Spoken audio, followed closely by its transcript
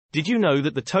Did you know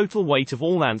that the total weight of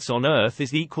all ants on Earth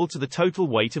is equal to the total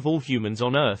weight of all humans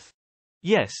on Earth?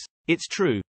 Yes, it's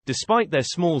true. Despite their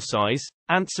small size,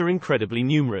 ants are incredibly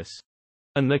numerous.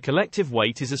 And their collective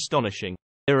weight is astonishing.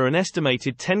 There are an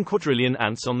estimated 10 quadrillion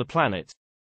ants on the planet,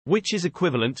 which is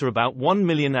equivalent to about 1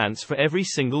 million ants for every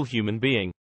single human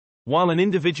being. While an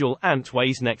individual ant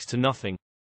weighs next to nothing,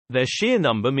 their sheer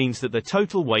number means that their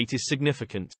total weight is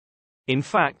significant. In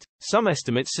fact, some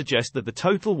estimates suggest that the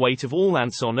total weight of all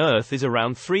ants on Earth is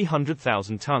around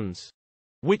 300,000 tons,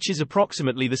 which is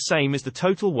approximately the same as the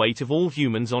total weight of all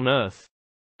humans on Earth.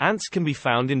 Ants can be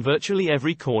found in virtually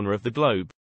every corner of the globe,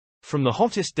 from the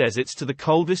hottest deserts to the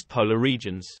coldest polar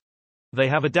regions. They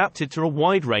have adapted to a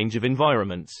wide range of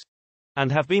environments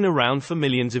and have been around for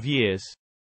millions of years.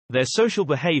 Their social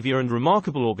behavior and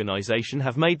remarkable organization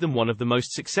have made them one of the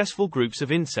most successful groups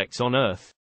of insects on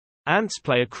Earth. Ants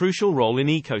play a crucial role in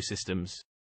ecosystems,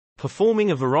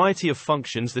 performing a variety of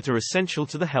functions that are essential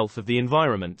to the health of the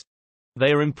environment.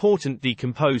 They are important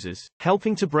decomposers,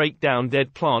 helping to break down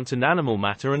dead plant and animal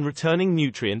matter and returning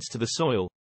nutrients to the soil.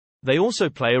 They also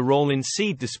play a role in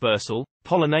seed dispersal,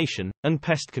 pollination, and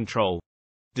pest control.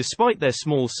 Despite their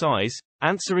small size,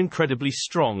 ants are incredibly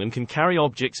strong and can carry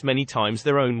objects many times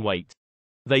their own weight.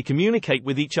 They communicate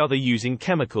with each other using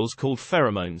chemicals called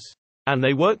pheromones, and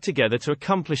they work together to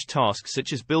accomplish tasks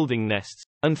such as building nests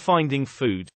and finding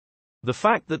food. The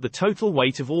fact that the total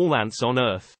weight of all ants on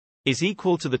Earth is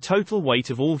equal to the total weight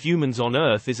of all humans on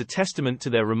Earth is a testament to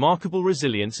their remarkable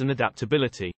resilience and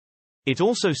adaptability. It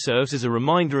also serves as a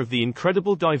reminder of the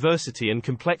incredible diversity and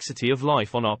complexity of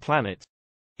life on our planet.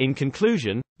 In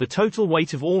conclusion, the total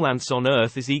weight of all ants on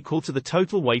Earth is equal to the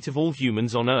total weight of all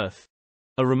humans on Earth.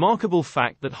 A remarkable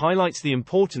fact that highlights the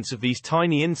importance of these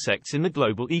tiny insects in the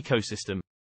global ecosystem.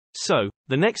 So,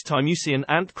 the next time you see an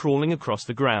ant crawling across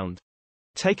the ground,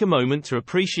 take a moment to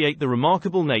appreciate the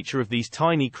remarkable nature of these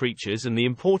tiny creatures and the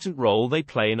important role they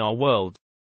play in our world.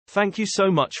 Thank you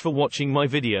so much for watching my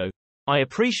video. I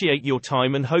appreciate your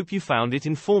time and hope you found it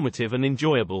informative and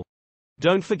enjoyable.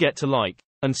 Don't forget to like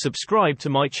and subscribe to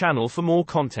my channel for more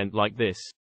content like this.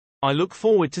 I look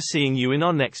forward to seeing you in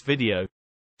our next video.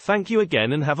 Thank you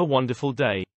again and have a wonderful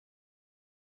day.